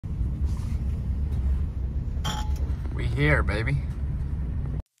We here, baby.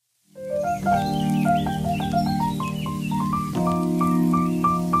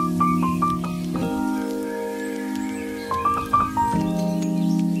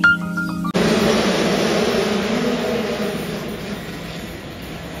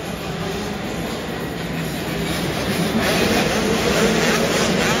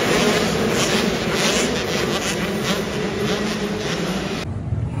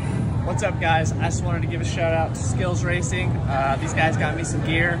 What's up, guys? I just wanted to give a shout out to Skills Racing. These guys got me some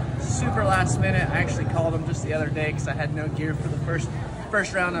gear super last minute. I actually called them just the other day because I had no gear for the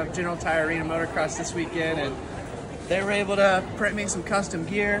first round of GT Arena Motocross this weekend, and they were able to print me some custom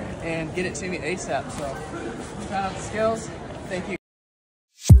gear and get it to me ASAP. So shout out to Skills. Thank you.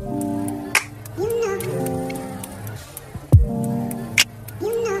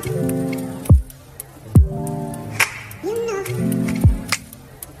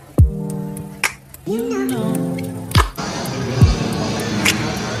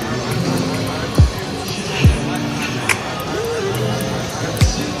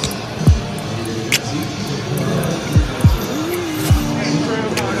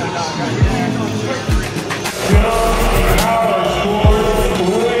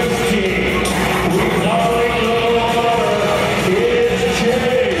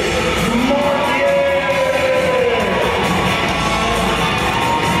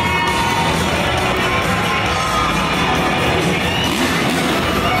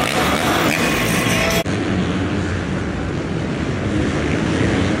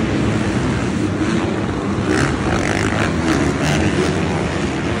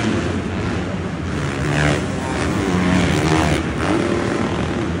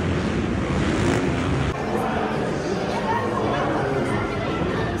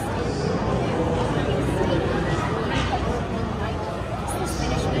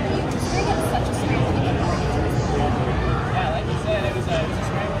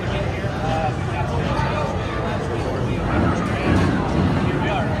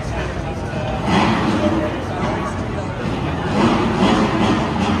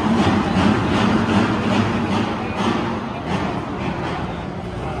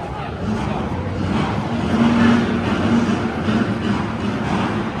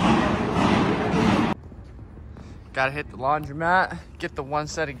 Gotta hit the laundromat, get the one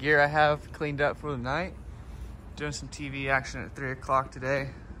set of gear I have cleaned up for the night. Doing some TV action at 3 o'clock today.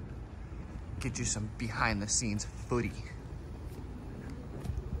 Get you some behind the scenes footy.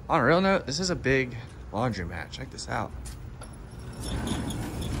 On a real note, this is a big laundromat. Check this out.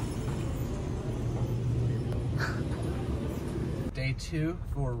 Day 2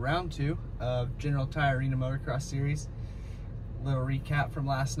 for round 2 of GT Arena Motocross series. Little recap from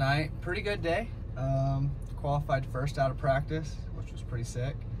last night. Pretty good day. Qualified first out of practice, which was pretty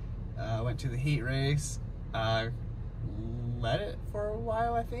sick. Went to the heat race. Led it for a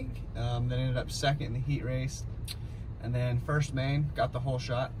while, I think. Then ended up second in the heat race. And then first main, got the whole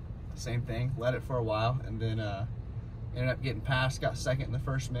shot. Same thing, led it for a while. And then ended up getting past, got second in the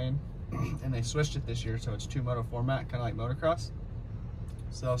first main. And they switched it this year, so it's 2-moto format, kind of like motocross.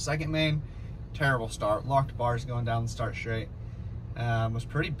 So second main, terrible start. Locked bars going down the start straight. Was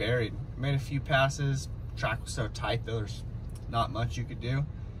pretty buried. Made a few passes. Track was so tight though, there's not much you could do.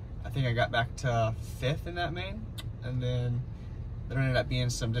 I think I got back to 5th in that main, and then there ended up being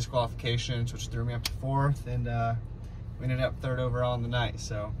some disqualifications, which threw me up to 4th, and we ended up 3rd overall in the night.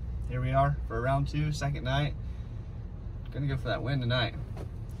 So here we are for round 2, second night. Gonna go for that win tonight.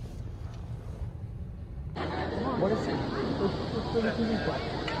 What is it? Let's bring it to this way.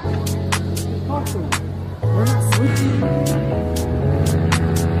 Talk to him. We're not sleeping.